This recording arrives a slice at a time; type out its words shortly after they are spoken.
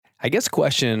I guess the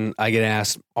question I get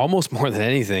asked almost more than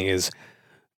anything is,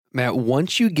 Matt,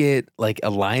 once you get like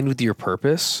aligned with your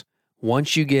purpose,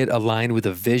 once you get aligned with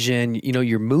a vision,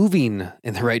 you're moving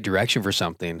in the right direction for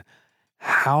something.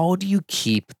 How do you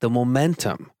keep the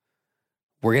momentum?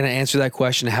 We're going to answer that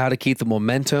question, how to keep the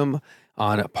momentum,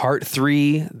 on part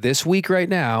 3 this week right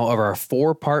now of our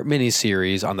 4-part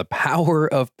mini-series on the power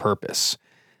of purpose.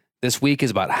 This week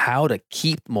is about how to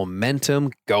keep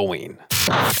momentum going.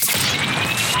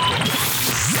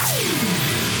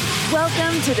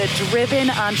 Welcome to The Driven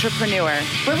Entrepreneur,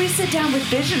 where we sit down with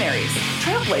visionaries,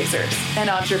 trailblazers, and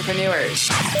entrepreneurs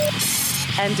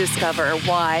and discover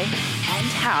why and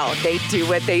how they do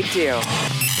what they do.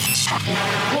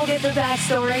 We'll get the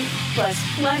backstory, plus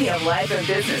plenty of life and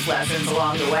business lessons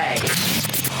along the way.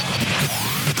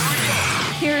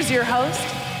 Here's your host,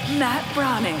 Matt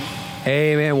Browning.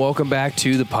 Hey, man, welcome back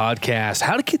to the podcast.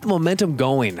 How to keep the momentum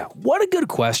going? What a good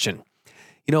question.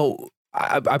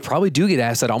 I probably do get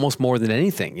asked that almost more than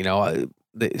anything.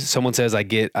 Someone says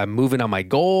I'm moving on my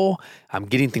goal. I'm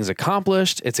getting things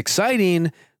accomplished. It's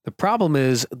exciting. The problem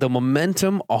is the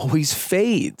momentum always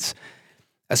fades,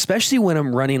 especially when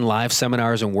I'm running live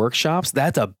seminars and workshops.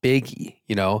 That's a biggie.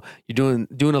 You're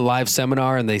doing a live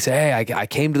seminar and they say, hey, I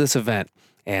came to this event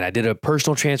and I did a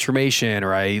personal transformation,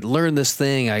 or I learned this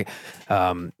thing. I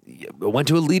went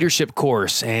to a leadership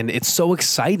course and it's so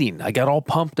exciting. I got all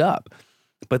pumped up.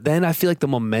 But then I feel like the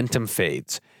momentum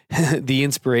fades, the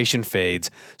inspiration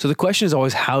fades. So the question is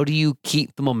always, how do you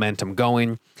keep the momentum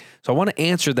going? So I want to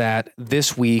answer that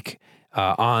this week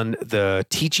on the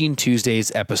Teaching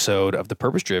Tuesdays episode of the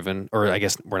Purpose Driven, or I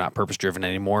guess we're not Purpose Driven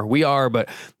anymore. We are, but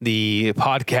the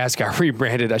podcast got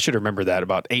rebranded. I should remember that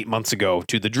about 8 months ago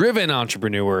to The Driven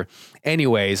Entrepreneur.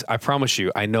 Anyways, I promise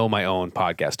you, I know my own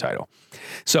podcast title.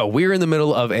 So we're in the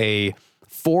middle of a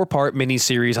 4-part mini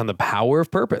series on the power of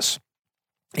purpose.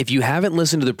 If you haven't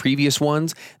listened to the previous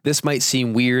ones, this might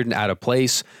seem weird and out of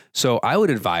place. So I would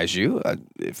advise you,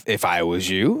 if I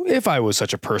was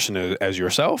such a person as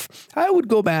yourself, I would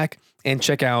go back and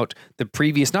check out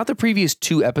not the previous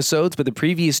 2 episodes, but the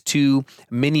previous 2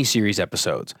 mini-series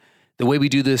episodes. The way we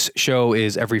do this show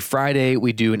is every Friday,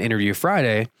 we do an interview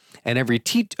Friday, and every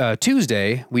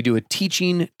Tuesday, we do a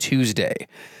Teaching Tuesday.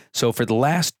 So for the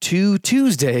last 2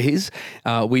 Tuesdays,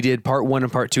 we did part 1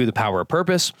 and part 2 of the power of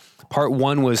purpose. Part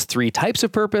 1 was 3 types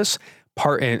of purpose.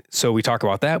 So we talk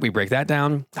about that. We break that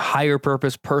down: higher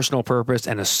purpose, personal purpose,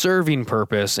 and a serving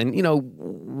purpose. And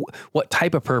what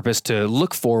type of purpose to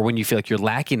look for when you feel like you're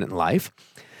lacking in life.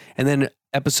 And then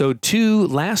episode 2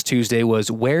 last Tuesday was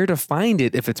where to find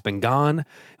it if it's been gone. And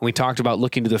we talked about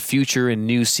looking to the future and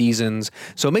new seasons.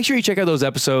 So make sure you check out those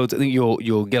episodes. I think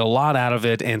you'll get a lot out of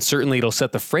it, and certainly it'll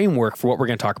set the framework for what we're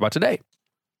going to talk about today.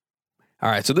 All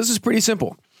right, so this is pretty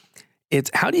simple. It's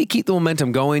how do you keep the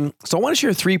momentum going? So I want to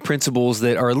share 3 principles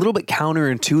that are a little bit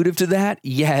counterintuitive to that,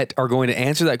 yet are going to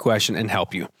answer that question and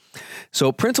help you.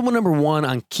 So principle number 1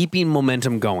 on keeping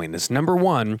momentum going is, number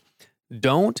 1,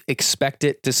 don't expect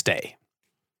it to stay.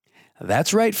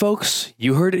 That's right, folks.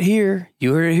 You heard it here.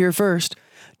 You heard it here first.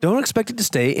 Don't expect it to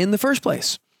stay in the first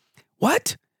place.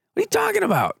 What? What are you talking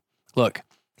about? Look,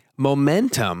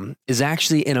 momentum is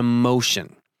actually an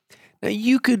emotion. Now,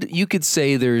 you could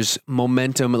say there's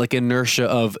momentum, like inertia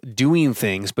of doing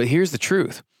things, but here's the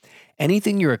truth.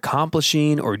 Anything you're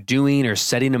accomplishing or doing or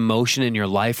setting in motion in your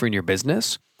life or in your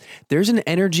business, there's an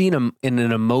energy and an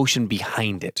emotion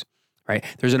behind it, right?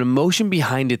 There's an emotion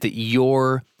behind it that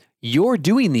you're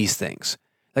doing these things.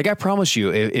 Like I promise you,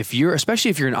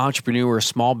 especially if you're an entrepreneur or a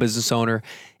small business owner,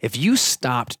 if you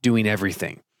stopped doing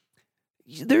everything,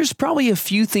 there's probably a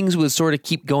few things would sort of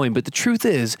keep going, but the truth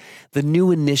is the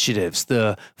new initiatives,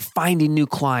 the finding new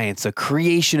clients, the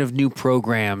creation of new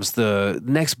programs, the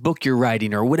next book you're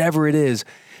writing or whatever it is,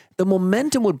 the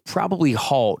momentum would probably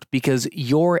halt because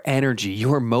your energy,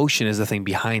 your emotion is the thing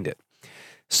behind it.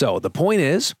 So the point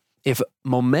is, if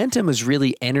momentum is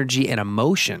really energy and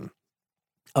emotion,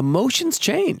 emotions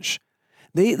change.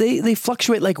 They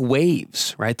fluctuate like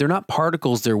waves, right? They're not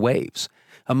particles, they're waves.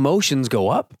 Emotions go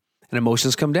up and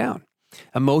emotions come down.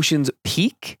 Emotions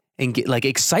peak and get like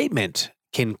excitement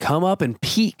can come up and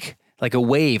peak like a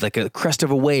wave, like a crest of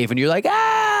a wave. And you're like,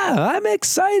 I'm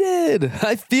excited.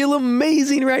 I feel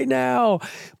amazing right now.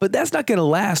 But that's not going to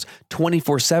last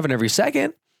 24/7 every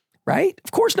second, right?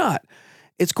 Of course not.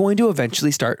 It's going to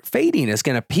eventually start fading. It's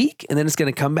going to peak and then it's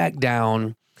going to come back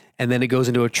down and then it goes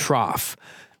into a trough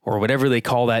or whatever they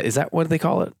call that. Is that what they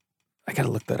call it? I got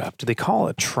to look that up. Do they call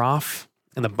it a trough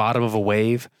in the bottom of a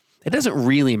wave? It doesn't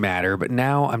really matter, but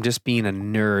now I'm just being a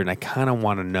nerd and I kind of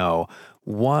want to know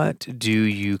What do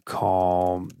you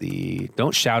call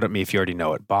don't shout at me if you already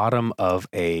know it, bottom of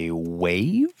a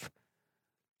wave?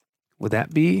 Would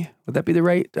that be the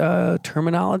right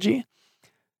terminology?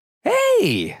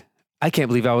 Hey, I can't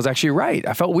believe I was actually right.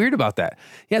 I felt weird about that.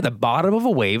 Yeah, the bottom of a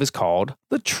wave is called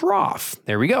the trough.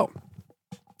 There we go.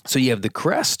 So you have the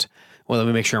crest. Well, let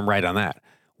me make sure I'm right on that.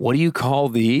 What do you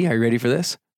call are you ready for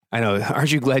this? I know.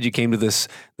 Aren't you glad you came to this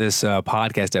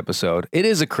podcast episode? It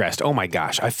is a crest. Oh my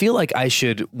gosh. I feel like I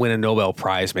should win a Nobel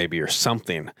Prize maybe or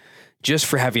something just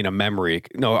for having a memory.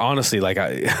 No, honestly, like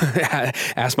I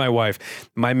asked my wife,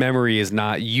 my memory is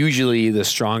not usually the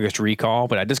strongest recall,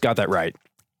 but I just got that right.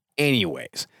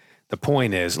 Anyways, the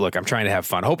point is, look, I'm trying to have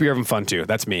fun. Hope you're having fun too.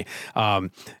 That's me.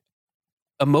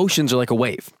 Emotions are like a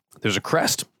wave. There's a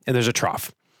crest and there's a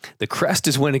trough. The crest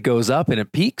is when it goes up and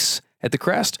it peaks at the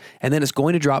crest, and then it's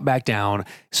going to drop back down.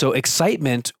 So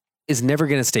excitement is never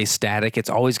going to stay static. It's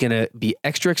always going to be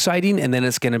extra exciting, and then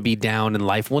it's going to be down, and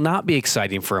life will not be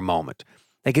exciting for a moment.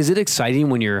 Like, is it exciting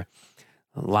when you're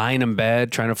lying in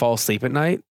bed trying to fall asleep at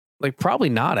night? Like, probably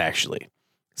not, actually.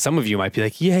 Some of you might be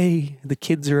like, yay, the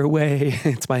kids are away.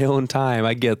 It's my own time.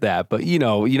 I get that. But you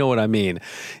know what I mean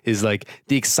is like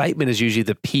the excitement is usually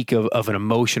the peak of an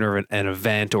emotion or an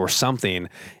event or something.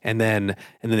 And then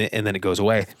it goes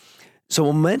away. So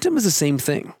momentum is the same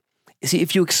thing. You see,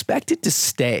 if you expect it to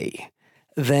stay,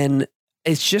 then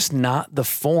it's just not the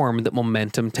form that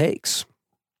momentum takes.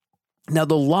 Now,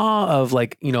 the law of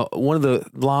one of the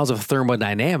laws of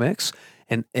thermodynamics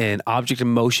and object in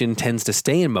motion tends to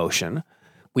stay in motion.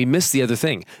 We miss the other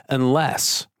thing.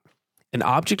 Unless an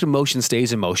object of motion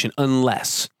stays in motion,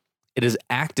 unless it is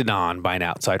acted on by an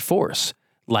outside force,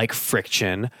 like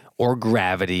friction or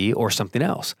gravity or something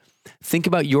else. Think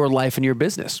about your life and your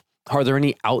business. Are there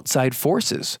any outside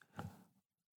forces?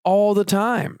 All the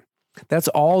time. That's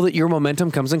all that your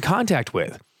momentum comes in contact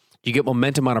with. You get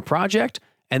momentum on a project,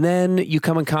 and then you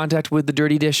come in contact with the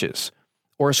dirty dishes,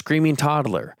 or a screaming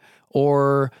toddler,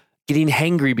 or getting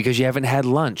hangry because you haven't had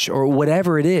lunch, or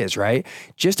whatever it is, right?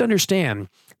 Just understand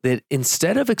that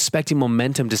instead of expecting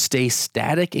momentum to stay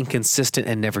static and consistent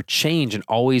and never change, and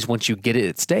always once you get it,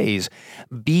 it stays,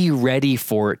 be ready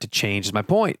for it to change is my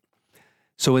point.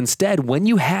 So instead, when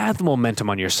you have the momentum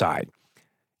on your side,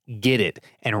 get it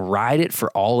and ride it for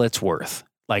all it's worth.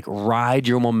 Like, ride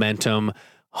your momentum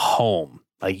home.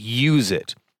 Like, use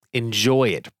it, enjoy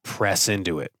it, press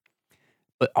into it.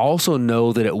 But also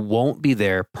know that it won't be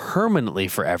there permanently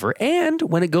forever. And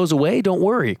when it goes away, don't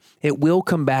worry. It will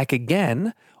come back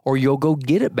again, or you'll go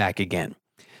get it back again.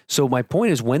 So my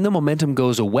point is, when the momentum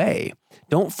goes away,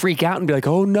 don't freak out and be like,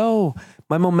 oh no,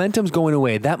 my momentum's going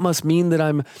away. That must mean that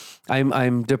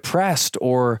I'm depressed,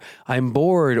 or I'm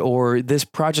bored, or this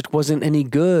project wasn't any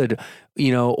good,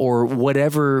 or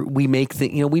whatever. We make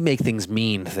things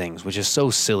mean things, which is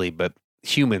so silly, but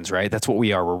humans, right? That's what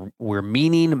we are. We're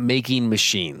meaning making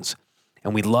machines,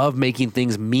 and we love making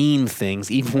things mean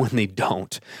things, even when they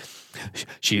don't.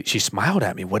 She smiled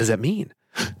at me. What does that mean?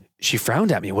 She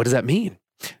frowned at me. What does that mean?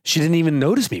 She didn't even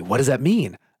notice me. What does that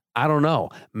mean? I don't know.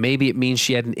 Maybe it means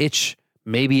she had an itch.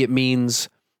 Maybe it means,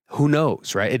 who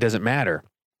knows, right? It doesn't matter.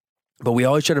 But we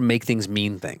always try to make things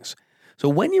mean things. So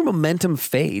when your momentum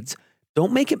fades,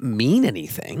 don't make it mean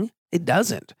anything. It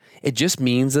doesn't. It just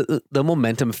means that the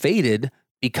momentum faded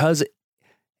because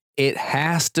it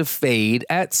has to fade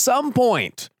at some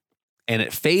point. And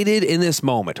it faded in this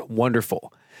moment.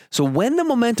 Wonderful. So when the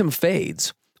momentum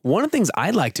fades, one of the things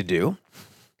I like to do,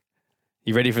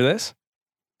 you ready for this?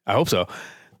 I hope so.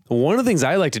 One of the things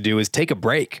I like to do is take a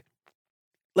break.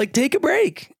 Like, take a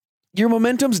break. Your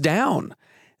momentum's down.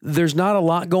 There's not a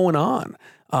lot going on.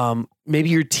 Maybe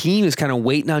your team is kind of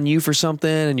waiting on you for something,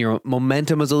 and your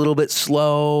momentum is a little bit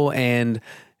slow, and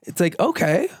it's like,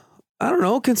 okay, I don't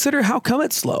know, consider how come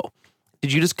it's slow.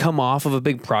 Did you just come off of a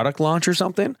big product launch or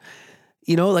something?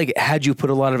 Like, had you put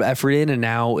a lot of effort in and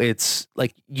now it's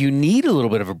like you need a little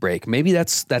bit of a break? Maybe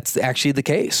that's actually the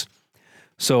case.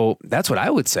 So that's what I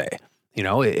would say.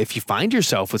 If you find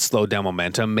yourself with slowed down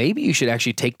momentum, maybe you should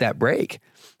actually take that break.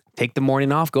 Take the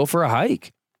morning off, go for a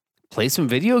hike, play some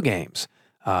video games,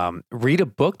 read a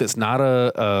book that's not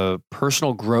a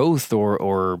personal growth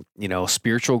or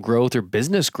spiritual growth or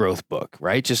business growth book,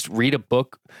 right? Just read a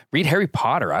book, read Harry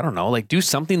Potter. I don't know, like, do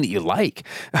something that you like.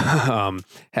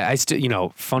 I still,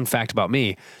 fun fact about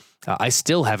me, I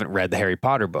still haven't read the Harry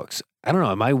Potter books. I don't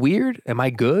know. Am I weird? Am I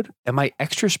good? Am I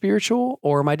extra spiritual?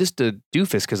 Or am I just a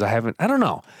doofus because I don't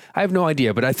know. I have no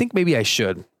idea, but I think maybe I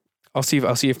should. I'll see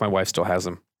if my wife still has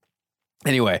them.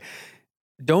 Anyway,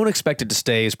 don't expect it to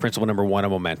stay is principle number 1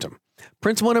 of momentum.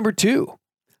 Principle number 2,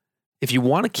 if you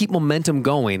want to keep momentum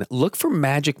going, look for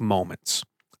magic moments.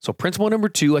 So principle number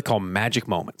 2, I call magic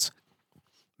moments.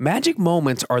 Magic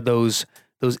moments are those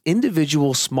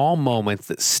individual small moments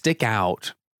that stick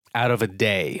out of a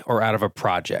day or out of a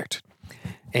project.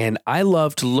 And I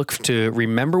love to look to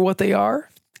remember what they are.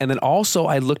 And then also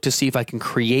I look to see if I can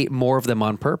create more of them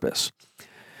on purpose.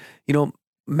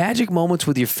 Magic moments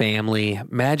with your family,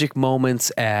 magic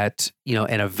moments at,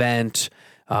 an event.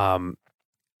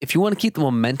 If you want to keep the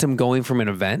momentum going from an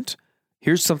event,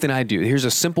 here's something I do. Here's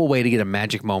a simple way to get a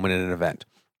magic moment at an event.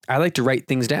 I like to write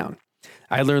things down.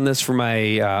 I learned this from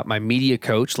my media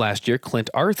coach last year, Clint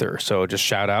Arthur. So just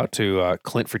shout out to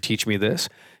Clint for teaching me this.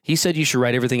 He said you should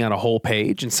write everything on a whole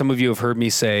page. And some of you have heard me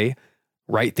say,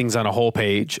 write things on a whole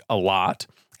page a lot.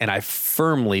 And I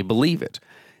firmly believe it.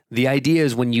 The idea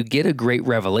is when you get a great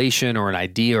revelation or an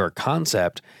idea or a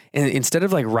concept, and instead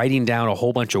of like writing down a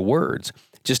whole bunch of words,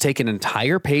 just take an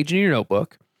entire page in your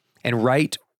notebook and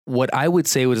write what I would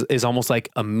say is almost like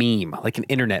a meme, like an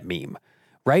internet meme,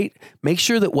 right? Make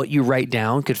sure that what you write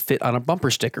down could fit on a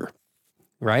bumper sticker,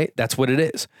 right? That's what it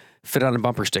is. Fit on a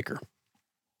bumper sticker.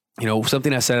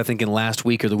 Something I said, I think in last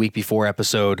week or the week before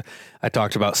episode, I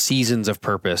talked about seasons of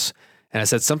purpose. And I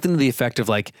said something to the effect of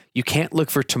like, you can't look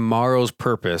for tomorrow's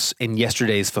purpose in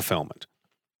yesterday's fulfillment.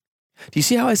 Do you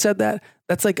see how I said that?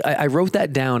 That's like, I wrote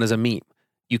that down as a meme.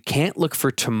 You can't look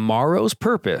for tomorrow's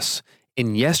purpose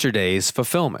in yesterday's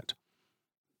fulfillment.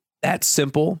 That's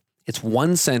simple. It's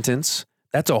one sentence.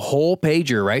 That's a whole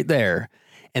pager right there.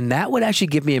 And that would actually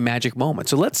give me a magic moment.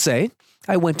 So let's say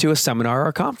I went to a seminar or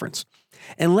a conference.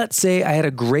 And let's say I had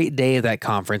a great day at that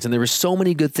conference and there were so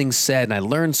many good things said and I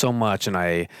learned so much and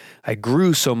I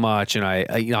grew so much and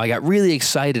I got really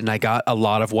excited and I got a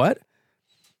lot of what?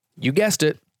 You guessed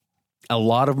it, a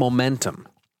lot of momentum.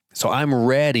 So I'm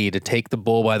ready to take the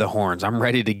bull by the horns. I'm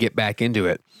ready to get back into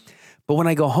it. But when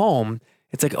I go home,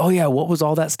 it's like, oh yeah, what was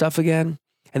all that stuff again?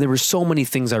 And there were so many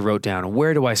things I wrote down.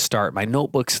 Where do I start? My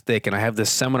notebook's thick and I have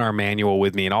this seminar manual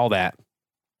with me and all that.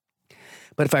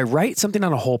 But if I write something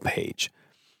on a whole page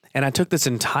and I took this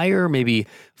entire maybe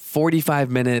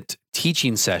 45-minute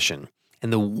teaching session,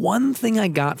 and the one thing I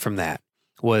got from that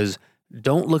was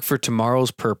don't look for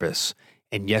tomorrow's purpose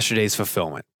and yesterday's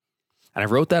fulfillment. And I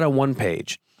wrote that on one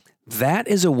page. That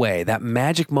is a way, that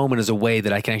magic moment is a way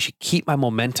that I can actually keep my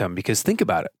momentum, because think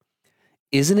about it.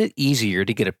 Isn't it easier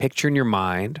to get a picture in your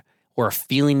mind or a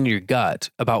feeling in your gut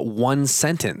about one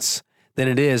sentence than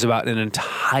it is about an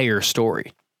entire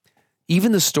story?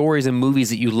 Even the stories and movies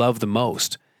that you love the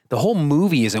most, the whole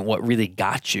movie isn't what really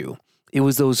got you. It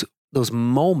was those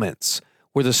moments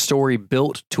where the story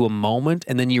built to a moment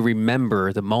and then you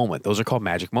remember the moment. Those are called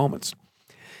magic moments.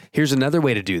 Here's another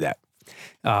way to do that.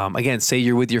 Again, say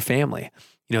you're with your family.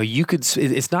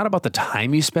 It's not about the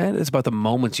time you spend, it's about the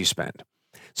moments you spend.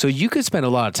 So you could spend a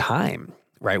lot of time,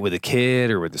 right, with a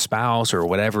kid or with a spouse or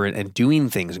whatever and doing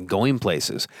things and going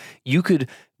places. You could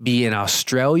be in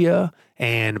Australia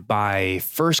and buy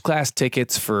first class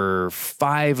tickets for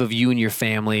 5 of you and your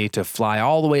family to fly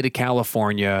all the way to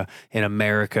California in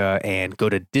America and go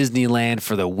to Disneyland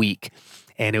for the week.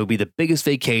 And it would be the biggest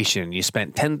vacation. You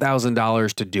spent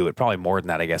 $10,000 to do it. Probably more than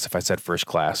that, I guess, if I said first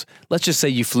class. Let's just say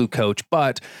you flew coach,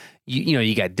 but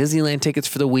you got Disneyland tickets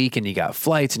for the week and you got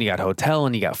flights and you got hotel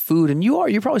and you got food and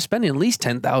you're probably spending at least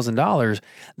 $10,000.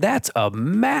 That's a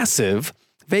massive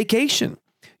vacation.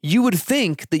 You would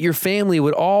think that your family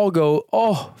would all go,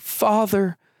 oh,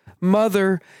 Father,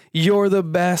 Mother, you're the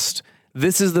best.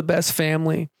 This is the best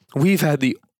family. We've had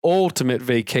the ultimate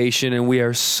vacation and we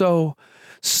are so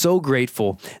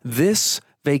grateful. This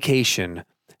vacation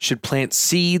should plant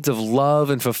seeds of love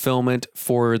and fulfillment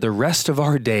for the rest of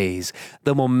our days.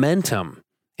 The momentum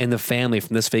in the family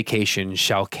from this vacation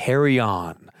shall carry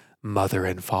on, Mother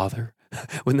and Father.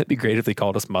 Wouldn't that be great if they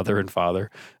called us Mother and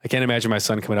Father? I can't imagine my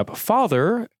son coming up,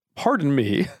 Father, pardon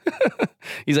me.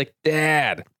 He's like,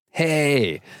 Dad,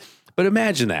 hey. But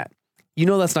imagine that.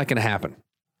 That's not going to happen.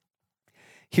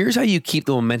 Here's how you keep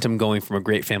the momentum going from a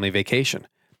great family vacation.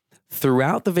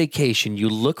 Throughout the vacation, you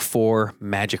look for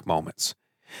magic moments.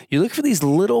 You look for these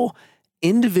little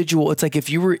individual, it's like if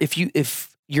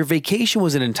your vacation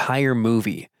was an entire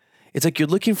movie, it's like you're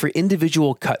looking for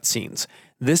individual cut scenes.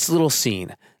 This little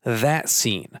scene, that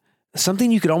scene,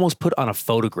 something you could almost put on a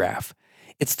photograph.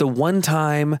 It's the one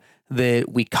time that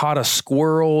we caught a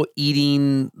squirrel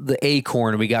eating the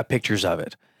acorn and we got pictures of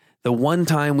it. The one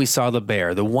time we saw the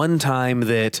bear, the one time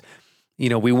that,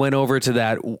 we went over to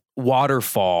that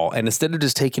waterfall and instead of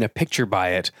just taking a picture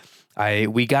by it,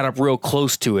 we got up real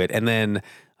close to it. And then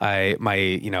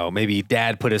maybe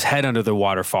Dad put his head under the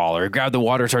waterfall or grabbed the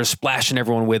water, started splashing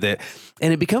everyone with it.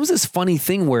 And it becomes this funny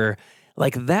thing where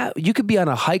like that, you could be on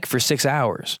a hike for 6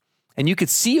 hours and you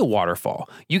could see a waterfall.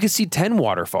 You could see 10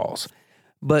 waterfalls.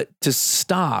 But to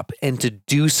stop and to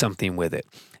do something with it,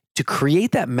 to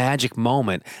create that magic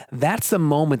moment, that's the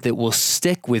moment that will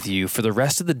stick with you for the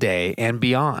rest of the day and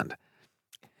beyond.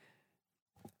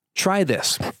 Try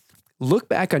this. Look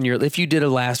back on if you did a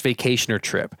last vacation or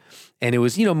trip and it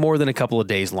was, more than a couple of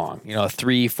days long, a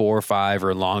 3, 4, 5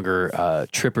 or longer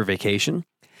trip or vacation.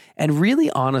 And really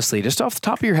honestly, just off the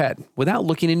top of your head, without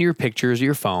looking into your pictures or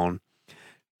your phone,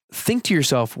 think to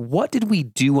yourself, what did we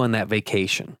do on that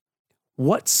vacation?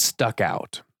 What stuck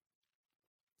out?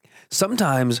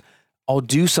 Sometimes I'll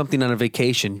do something on a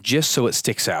vacation just so it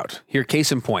sticks out. Here,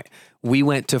 case in point, we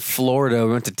went to Florida,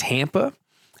 we went to Tampa.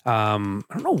 I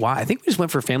don't know why. I think we just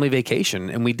went for a family vacation,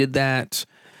 and we did that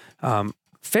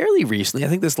fairly recently. I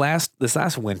think this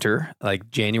last winter, like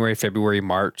January, February,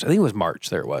 March. I think it was March.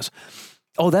 There it was.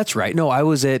 Oh, that's right. No, I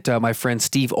was at my friend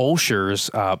Steve Olsher's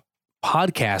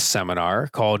podcast seminar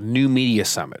called New Media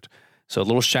Summit. So a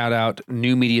little shout out,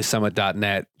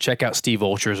 newmediasummit.net. Check out Steve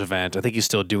Olsher's event. I think he's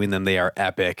still doing them. They are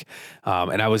epic.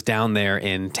 And I was down there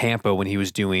in Tampa when he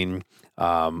was doing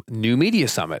New Media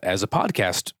Summit as a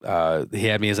podcast. He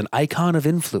had me as an icon of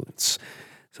influence.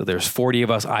 So there's 40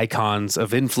 of us icons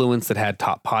of influence that had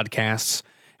top podcasts,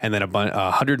 and then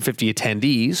 150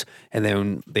 attendees. And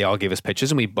then they all gave us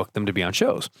pitches and we booked them to be on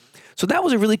shows. So that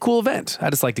was a really cool event. I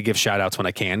just like to give shout outs when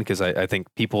I can, because I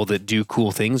think people that do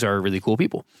cool things are really cool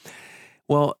people.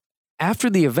 Well, after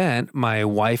the event, my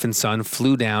wife and son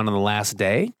flew down on the last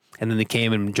day, and then they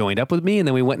came and joined up with me, and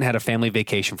then we went and had a family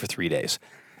vacation for 3 days.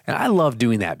 And I love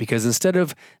doing that because instead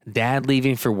of dad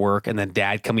leaving for work and then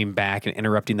dad coming back and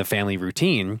interrupting the family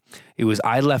routine, it was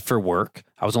I left for work.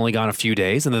 I was only gone a few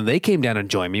days, and then they came down and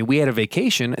joined me. We had a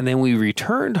vacation, and then we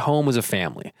returned home as a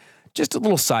family. Just a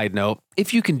little side note,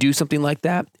 if you can do something like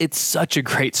that, it's such a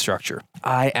great structure.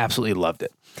 I absolutely loved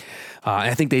it. And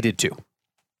I think they did too.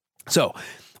 So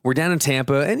we're down in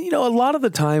Tampa, and, a lot of the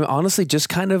time, honestly, just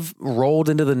kind of rolled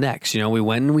into the next. We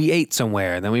went and we ate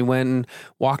somewhere, and then we went and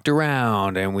walked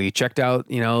around, and we checked out,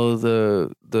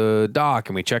 the dock,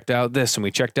 and we checked out this, and we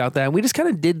checked out that. And we just kind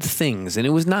of did things, and it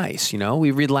was nice.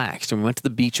 We relaxed, and we went to the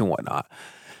beach and whatnot.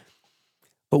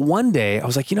 But one day, I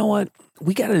was like, you know what?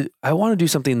 I want to do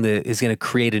something that is going to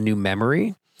create a new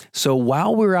memory. So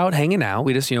while we were out hanging out,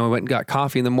 we just, we went and got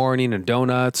coffee in the morning and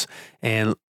donuts,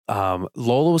 and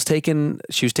Lola was taking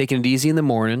it easy in the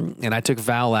morning, and I took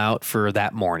Val out for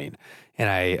that morning, and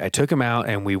I took him out,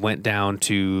 and we went down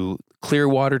to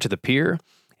Clearwater to the pier,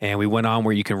 and we went on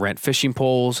where you can rent fishing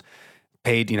poles,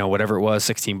 paid, whatever it was,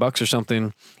 $16 or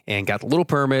something, and got the little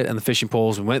permit and the fishing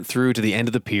poles. We went through to the end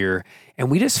of the pier, and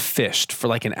we just fished for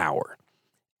like an hour.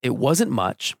 It wasn't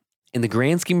much. In the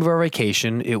grand scheme of our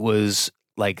vacation, it was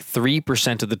like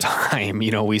 3% of the time,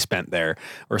 we spent there,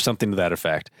 or something to that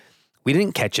effect. We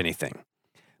didn't catch anything,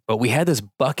 but we had this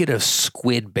bucket of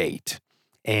squid bait,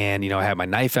 and, I had my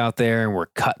knife out there, and we're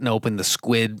cutting open the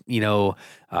squid,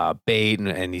 bait,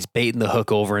 and he's baiting the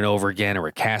hook over and over again, and we're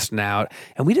casting out,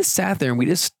 and we just sat there and we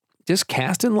just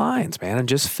casting lines, man, and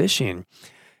just fishing.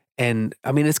 And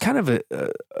I mean, it's kind of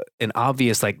an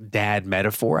obvious like dad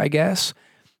metaphor, I guess.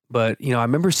 But, I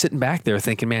remember sitting back there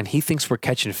thinking, man, he thinks we're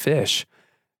catching fish,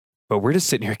 but we're just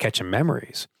sitting here catching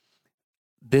memories.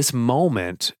 This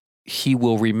moment he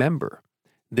will remember.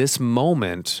 This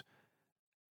moment,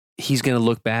 he's going to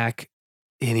look back,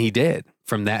 and he did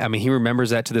from that. I mean, he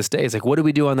remembers that to this day. It's like, what did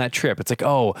we do on that trip? It's like,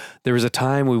 oh, there was a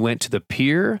time we went to the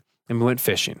pier and we went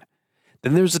fishing.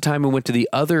 Then there was a time we went to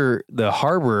the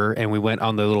harbor, and we went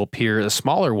on the little pier, the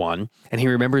smaller one, and he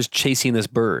remembers chasing this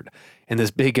bird. And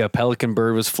this big pelican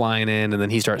bird was flying in, and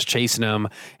then he starts chasing him,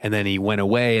 and then he went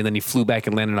away, and then he flew back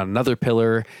and landed on another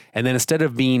pillar. And then instead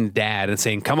of being dad and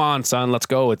saying, come on, son, let's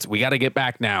go, we got to get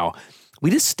back now, we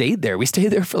just stayed there. We stayed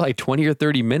there for like 20 or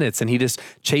 30 minutes, and he just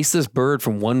chased this bird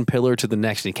from one pillar to the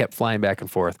next, and he kept flying back and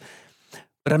forth.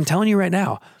 But I'm telling you right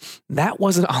now, that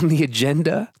wasn't on the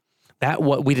agenda.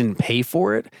 We didn't pay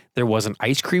for it. There wasn't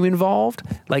ice cream involved.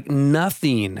 Like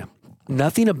nothing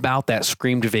about that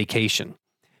screamed vacation.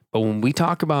 But when we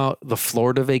talk about the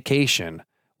Florida vacation,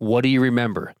 what do you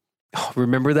remember? Oh,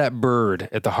 remember that bird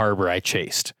at the harbor I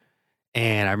chased.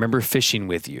 And I remember fishing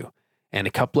with you and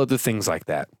a couple other things like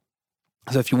that.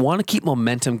 So if you want to keep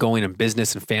momentum going in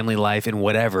business and family life and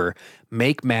whatever,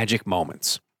 make magic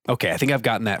moments. Okay, I think I've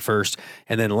gotten that first.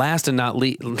 And then last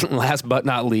but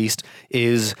not least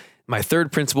is my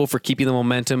third principle for keeping the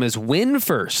momentum is win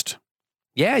first.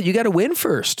 Yeah, you got to win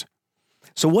first.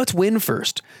 So what's win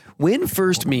first? Win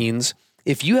first means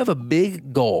if you have a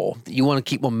big goal that you want to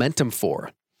keep momentum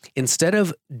for, instead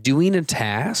of doing a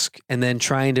task and then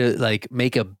trying to like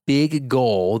make a big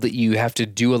goal that you have to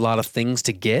do a lot of things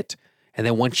to get, And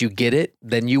then once you get it,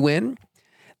 then you win.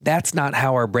 That's not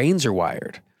how our brains are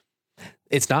wired.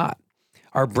 It's not.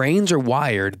 Our brains are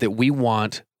wired that we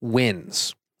want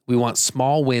wins. We want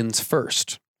small wins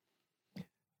first.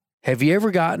 Have you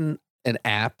ever gotten an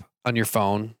app on your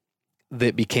phone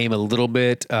that became a little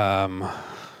bit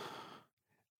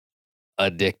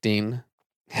addicting?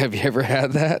 Have you ever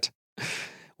had that?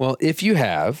 Well, if you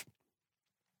have,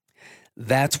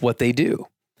 that's what they do.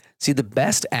 See, the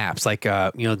best apps, like,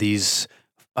 these,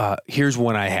 here's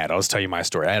one I had. I'll just tell you my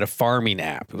story. I had a farming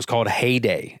app. It was called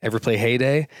Heyday. Ever play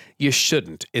Heyday? You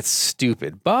shouldn't. It's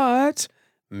stupid, but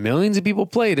millions of people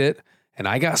played it and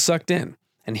I got sucked in.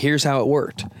 And here's how it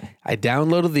worked. I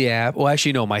downloaded the app. Well,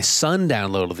 actually, no, my son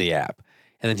downloaded the app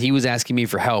and then he was asking me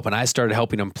for help and I started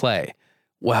helping him play.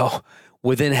 Well,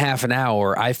 within half an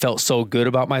hour, I felt so good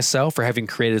about myself for having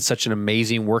created such an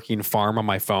amazing working farm on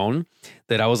my phone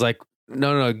that I was like,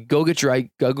 no, go get your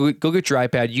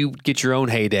iPad. You get your own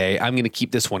Heyday. I'm going to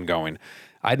keep this one going.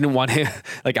 I didn't want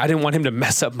him to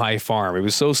mess up my farm. It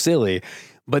was so silly,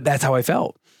 but that's how I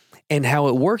felt. And how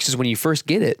it works is when you first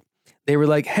get it, they were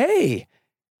like, hey,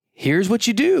 here's what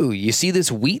you do. You see this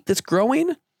wheat that's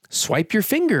growing? Swipe your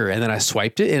finger. And then I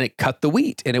swiped it and it cut the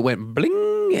wheat and it went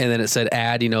bling. And then it said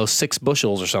add, 6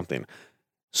 bushels or something.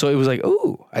 So it was like,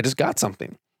 ooh, I just got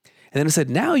something. And then it said,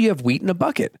 now you have wheat in a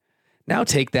bucket. Now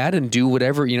take that and do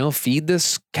whatever, feed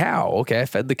this cow. Okay, I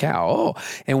fed the cow. Oh,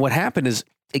 and what happened is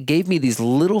it gave me these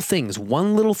little things,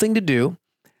 one little thing to do,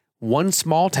 one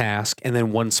small task, and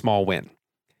then one small win.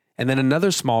 And then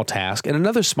another small task and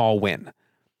another small win.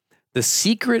 The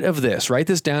secret of this, write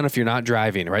this down if you're not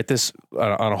driving, write this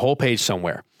on a whole page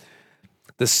somewhere.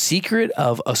 The secret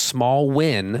of a small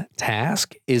win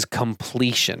task is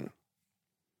completion.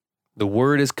 The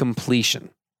word is completion.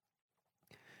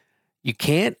 You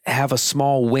can't have a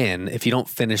small win if you don't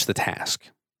finish the task.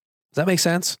 Does that make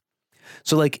sense?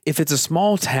 So like if it's a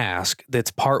small task that's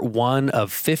part 1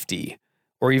 of 50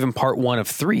 or even part 1 of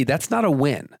 3, that's not a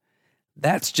win.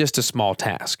 That's just a small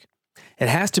task. It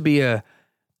has to be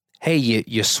hey,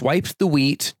 you swiped the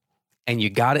wheat and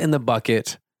you got it in the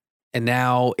bucket and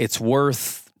now it's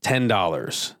worth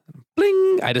 $10.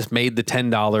 Bling! I just made the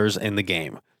 $10 in the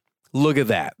game. Look at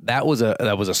that. That was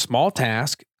a small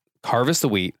task, harvest the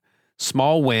wheat.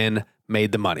 Small win,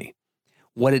 made the money.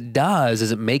 What it does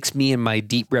is it makes me in my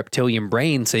deep reptilian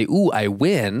brain say, ooh, I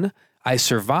win, I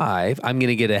survive, I'm going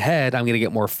to get ahead, I'm going to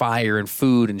get more fire and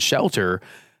food and shelter.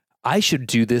 I should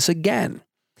do this again.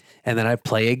 And then I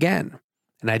play again.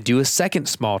 And I do a second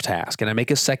small task and I make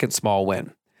a second small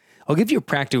win. I'll give you a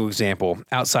practical example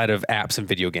outside of apps and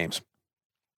video games.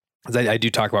 I do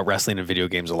talk about wrestling and video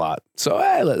games a lot. So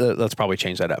let's probably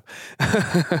change that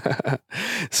up.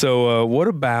 So what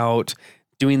about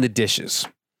doing the dishes?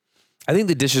 I think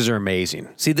the dishes are amazing.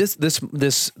 See,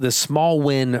 this small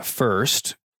win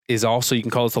first is also, you can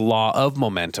call it the law of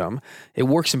momentum. It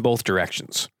works in both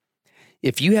directions.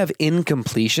 If you have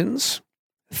incompletions,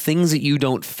 things that you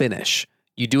don't finish,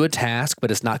 you do a task,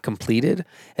 but it's not completed,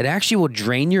 it actually will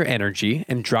drain your energy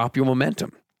and drop your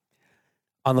momentum.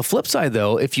 On the flip side,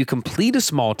 though, if you complete a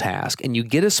small task and you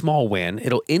get a small win,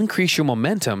 it'll increase your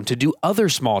momentum to do other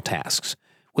small tasks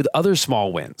with other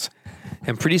small wins.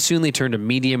 And pretty soon they turn to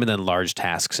medium and then large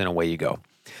tasks and away you go.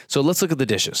 So let's look at the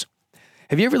dishes.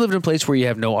 Have you ever lived in a place where you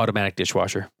have no automatic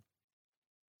dishwasher?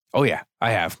 Oh yeah,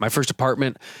 I have. My first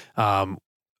apartment,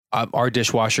 our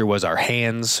dishwasher was our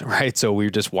hands, right? So we were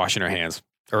just washing our hands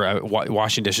or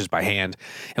washing dishes by hand.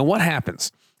 And what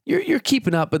happens? You're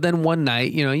keeping up, but then one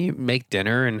night, you make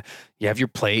dinner and you have your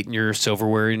plate and your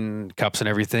silverware and cups and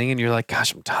everything. And you're like,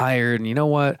 gosh, I'm tired. And you know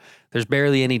what? There's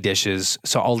barely any dishes.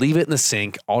 So I'll leave it in the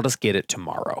sink. I'll just get it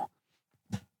tomorrow.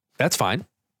 That's fine.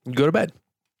 You go to bed.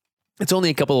 It's only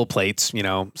a couple of plates,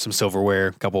 some silverware,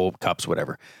 a couple of cups,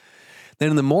 whatever. Then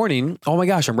in the morning, oh my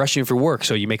gosh, I'm rushing for work.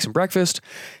 So you make some breakfast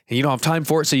and you don't have time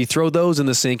for it. So you throw those in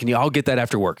the sink and I'll get that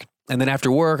after work. And then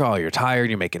after work, oh, you're tired,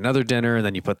 you make another dinner and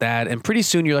then you put that. And pretty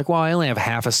soon you're like, well, I only have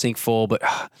half a sink full, but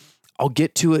I'll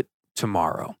get to it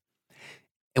tomorrow.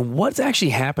 And what's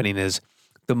actually happening is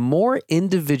the more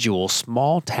individual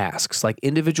small tasks like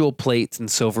individual plates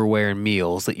and silverware and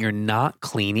meals that you're not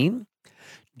cleaning,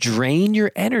 drain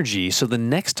your energy. So the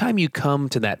next time you come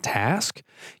to that task,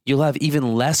 you'll have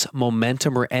even less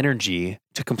momentum or energy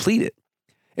to complete it.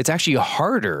 It's actually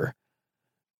harder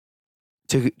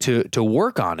to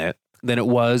work on it than it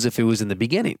was if it was in the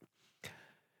beginning.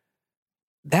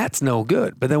 That's no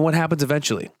good. But then what happens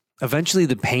eventually? Eventually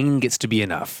the pain gets to be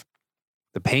enough.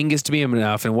 The pain gets to be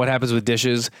enough. And what happens with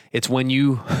dishes? It's when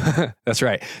you, that's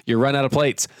right, you run out of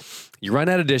plates. You run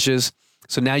out of dishes.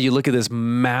 So now you look at this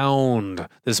mountain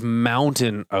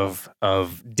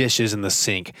of dishes in the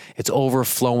sink. It's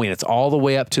overflowing. It's all the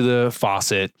way up to the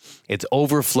faucet. It's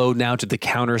overflowed now to the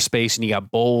counter space, and you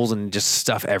got bowls and just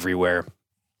stuff everywhere.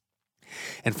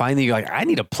 And finally, you're like, I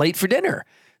need a plate for dinner.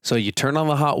 So you turn on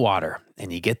the hot water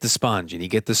and you get the sponge and you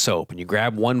get the soap and you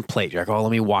grab one plate. You're like, oh,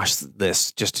 let me wash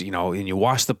this. Just, and you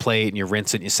wash the plate and you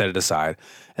rinse it and you set it aside.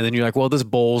 And then you're like, well, this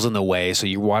bowl's in the way. So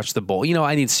you wash the bowl.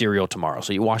 I need cereal tomorrow.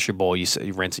 So you wash your bowl, you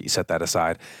rinse it, you set that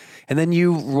aside. And then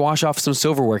you wash off some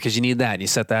silverware because you need that and you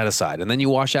set that aside. And then you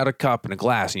wash out a cup and a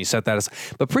glass and you set that aside.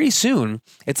 But pretty soon,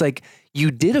 it's like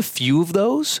you did a few of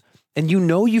those and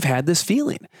you've had this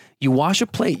feeling. You wash a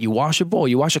plate, you wash a bowl,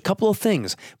 you wash a couple of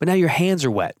things, but now your hands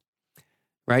are wet,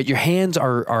 right? Your hands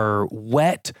are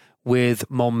wet with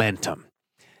momentum.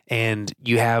 And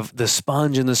you have the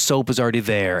sponge and the soap is already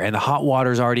there and the hot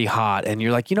water is already hot. And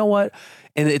you're like, you know what?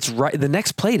 And it's right. The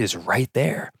next plate is right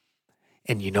there.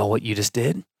 And you know what you just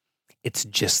did? It's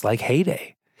just like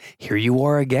heyday. Here you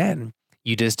are again.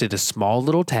 You just did a small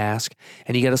little task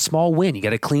and you got a small win. You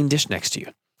got a clean dish next to you.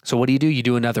 So what do? You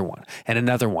do another one and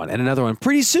another one and another one.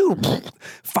 Pretty soon,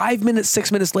 5 minutes,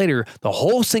 6 minutes later, the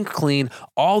whole sink clean,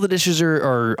 all the dishes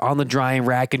are on the drying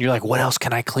rack and you're like, what else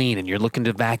can I clean? And you're looking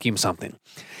to vacuum something.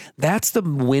 That's the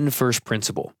win first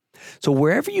principle. So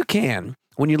wherever you can,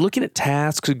 when you're looking at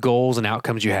tasks, goals, and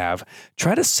outcomes you have,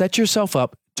 try to set yourself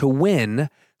up to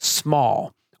win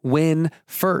small, win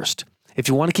first. If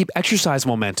you want to keep exercise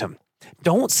momentum,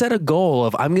 don't set a goal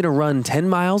of I'm going to run 10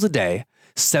 miles a day,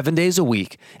 7 days a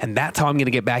week, and that's how I'm going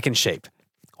to get back in shape.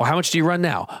 Well, how much do you run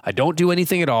now? I don't do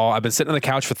anything at all. I've been sitting on the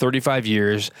couch for 35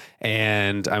 years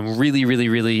and I'm really, really,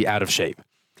 really out of shape.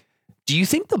 Do you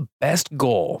think the best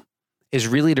goal is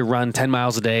really to run 10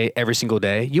 miles a day every single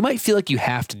day? You might feel like you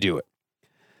have to do it.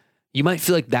 You might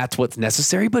feel like that's what's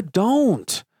necessary, but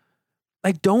don't.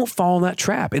 Don't fall in that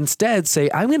trap. Instead, say,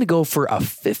 I'm going to go for a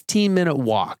 15-minute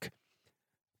walk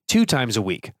 2 times a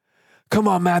week. Come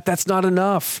on, Matt, that's not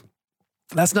enough.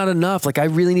 That's not enough. I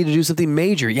really need to do something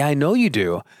major. Yeah, I know you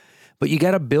do, but you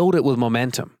got to build it with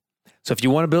momentum. So if you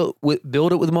want to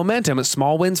build it with momentum, it's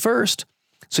small wins first.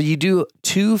 So you do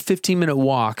 2 15-minute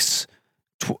walks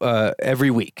every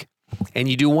week, and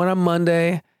you do one on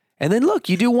Monday, and then look,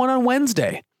 you do one on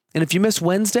Wednesday. And if you miss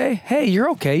Wednesday, hey, you're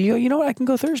okay. You know what? I can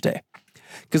go Thursday.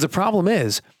 Because the problem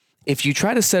is, if you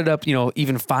try to set it up,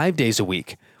 even 5 days a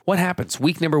week, what happens?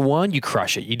 Week number 1, you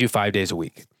crush it. You do 5 days a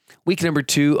week. Week number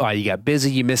 2, you got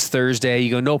busy. You missed Thursday. You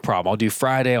go, no problem. I'll do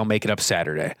Friday. I'll make it up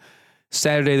Saturday.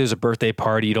 Saturday, there's a birthday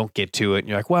party. You don't get to it. And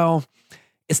you're like, well,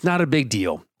 it's not a big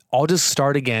deal. I'll just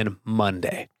start again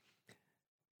Monday.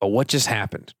 But what just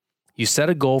happened? You set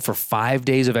a goal for 5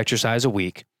 days of exercise a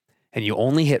week, and you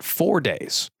only hit 4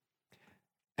 days.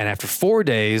 And after 4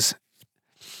 days,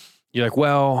 you're like,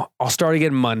 well, I'll start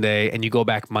again Monday, and you go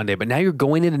back Monday. But now you're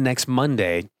going into next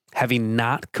Monday having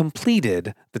not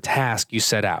completed the task you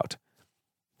set out.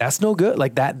 That's no good.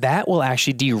 That will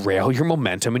actually derail your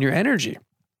momentum and your energy.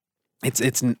 It's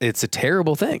a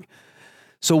terrible thing.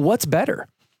 So what's better?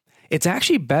 It's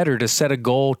actually better to set a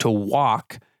goal to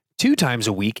walk 2 times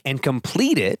a week and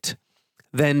complete it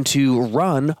than to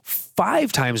run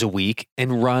 5 times a week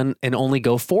and run and only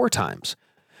go 4 times.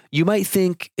 You might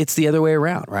think it's the other way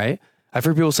around, right? I've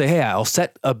heard people say, hey, I'll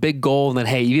set a big goal and then,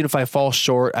 hey, even if I fall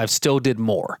short, I've still did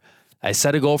more. I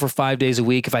set a goal for 5 days a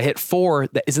week. If I hit 4,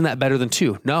 isn't that better than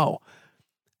 2? No,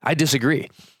 I disagree.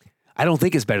 I don't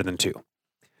think it's better than 2.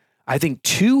 I think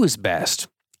 2 is best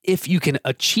if you can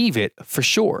achieve it for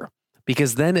sure.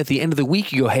 Because then at the end of the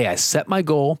week, you go, hey, I set my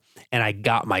goal and I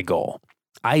got my goal.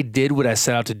 I did what I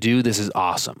set out to do. This is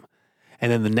awesome. And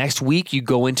then the next week, you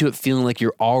go into it feeling like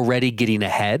you're already getting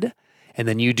ahead. And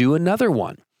then you do another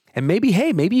one. And maybe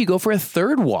you go for a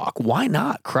 3rd walk. Why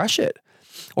not? Crush it.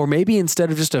 Or maybe instead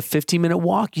of just a 15-minute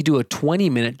walk, you do a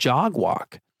 20-minute jog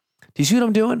walk. Do you see what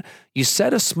I'm doing? You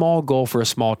set a small goal for a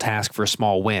small task for a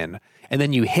small win, and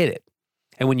then you hit it.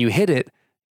 And when you hit it,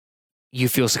 you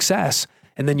feel success.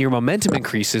 And then your momentum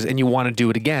increases and you want to do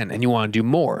it again and you want to do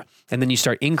more. And then you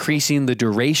start increasing the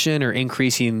duration or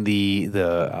increasing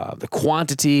the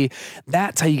quantity.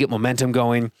 That's how you get momentum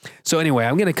going. So anyway,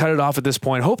 I'm going to cut it off at this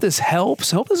point. Hope this helps.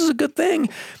 Hope this is a good thing.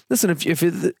 Listen, if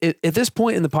at this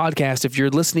point in the podcast, if you're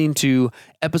listening to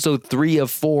episode 3 of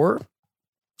 4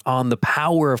 on the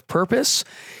power of purpose,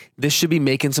 this should be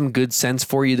making some good sense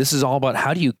for you. This is all about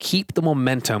how do you keep the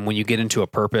momentum when you get into a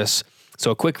purpose.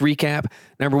 So a quick recap.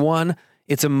 Number 1,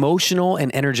 it's emotional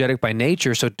and energetic by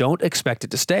nature, so don't expect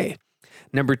it to stay.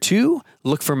 Number 2,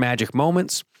 look for magic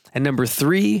moments. And number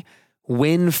 3,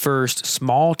 win first,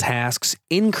 small tasks,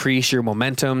 increase your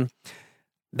momentum.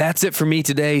 That's it for me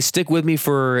today. Stick with me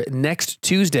for next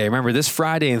Tuesday. Remember, this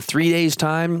Friday in 3 days'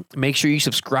 time, make sure you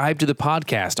subscribe to the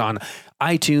podcast on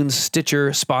iTunes, Stitcher,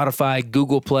 Spotify,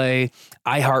 Google Play,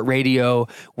 iHeartRadio,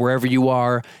 wherever you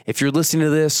are. If you're listening to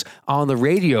this on the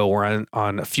radio, we're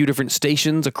on a few different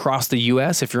stations across the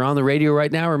U.S. If you're on the radio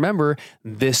right now, remember,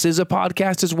 this is a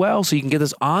podcast as well, so you can get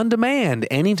this on demand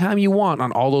anytime you want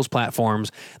on all those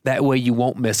platforms. That way you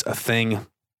won't miss a thing.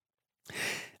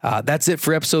 That's it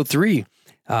for episode 3.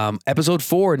 Episode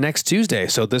 4 next Tuesday.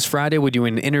 So this Friday, we'll do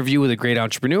an interview with a great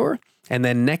entrepreneur. And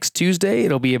then next Tuesday,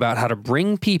 it'll be about how to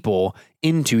bring people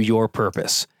into your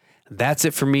purpose. That's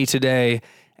it for me today.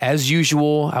 As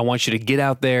usual, I want you to get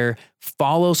out there,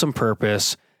 follow some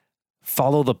purpose,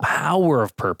 follow the power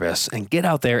of purpose, and get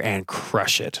out there and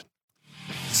crush it.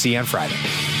 See you on Friday.